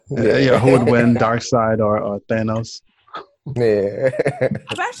Yeah, who would win, Yeah. Darkseid or Thanos? Yeah.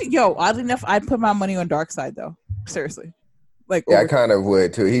 I'm actually, oddly enough, I'd put my money on Darkseid though. Seriously, like Yeah, I over. kind of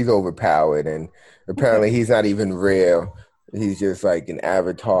would too. He's overpowered, and Okay, apparently he's not even real. He's just like an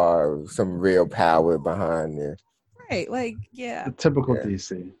avatar of some real power behind it. right? Like, yeah. The typical Yeah,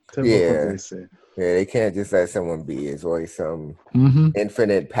 DC. Typical yeah, DC. yeah. They can't just let someone be. It's always some Mm-hmm.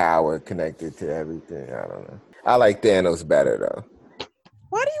 infinite power connected to everything. I don't know. I like Thanos better though.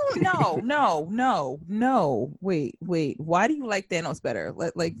 Why do you? No, no, no, no. Wait. Why do you like Thanos better?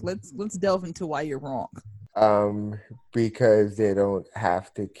 Let's delve into why you're wrong. Because they don't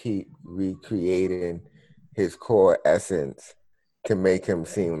have to keep recreating his core essence to make him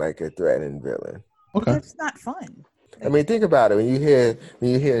seem like a threatening villain. But Okay. that's not fun. I mean, think about it. When you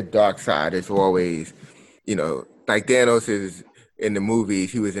hear Darkseid, it's always, like Thanos is in the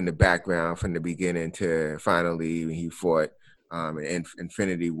movies. He was in the background from the beginning to finally when he fought in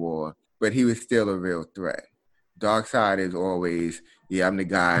Infinity War, but he was still a real threat. Darkseid is always, yeah, I'm the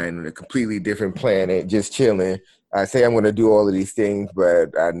guy on a completely different planet, just chilling. I say I'm going to do all of these things,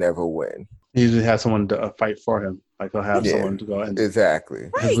 but I never win. He usually has someone to fight for him. Like he'll have Yeah, someone to go and exactly.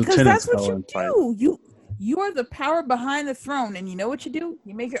 his Right, because lieutenants that's what go you and fight. do. You are the power behind the throne, and you know what you do?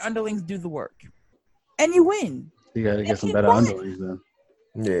 You make your underlings do the work, and you win. You gotta And get some he better won. underlings then.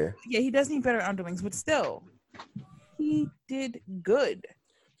 Yeah. Yeah, he does need better underlings, but still, he did good.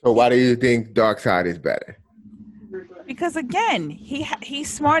 So why do you think Darkseid is better? Because again, he's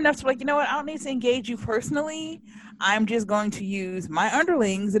smart enough to be like, you know what? I don't need to engage you personally. I'm just going to use my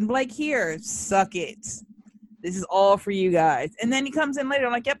underlings and be like, here, suck it. This is all for you guys. And then he comes in later.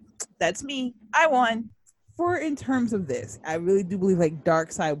 I'm like, yep, that's me. I won. For in terms of this, I really do believe like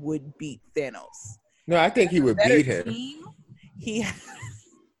Darkseid would beat Thanos. No, I think he would Better beat him. team. He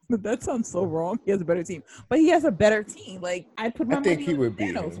that sounds so wrong. He has a better team, but he has a better team. Like I put my I think money he on would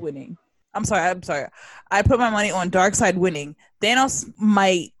beat Thanos him. winning. I'm sorry. I put my money on Darkseid winning. Thanos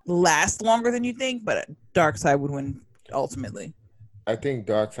might last longer than you think, but Darkseid would win ultimately. I think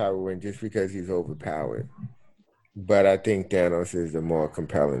Darkseid would win just because he's overpowered. But I think Thanos is the more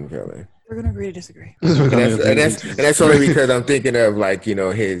compelling villain. We're gonna agree to disagree. And that's only because I'm thinking of like,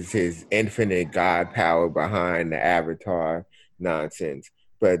 his infinite God power behind the Avatar nonsense.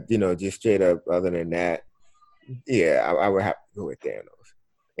 But just straight up other than that, yeah, I would have to go with Thanos.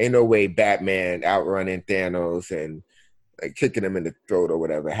 Ain't no way Batman outrunning Thanos and like kicking him in the throat or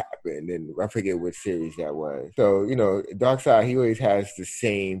whatever happened. And I forget what series that was. So, Darkseid, he always has the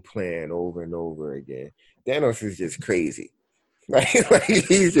same plan over and over again. Thanos is just crazy. Like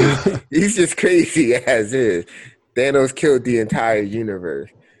he's just crazy as is. Thanos killed the entire universe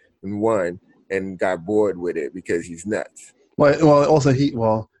and won and got bored with it because he's nuts. Well, also he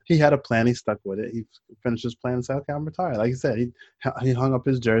had a plan. He stuck with it. He finished his plan and said, "Okay, I'm retired." Like you said, he hung up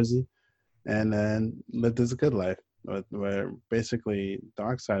his jersey and then lived his good life. Where basically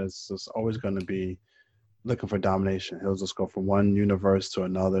Darkseid is just always going to be looking for domination. He'll just go from one universe to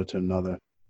another to another.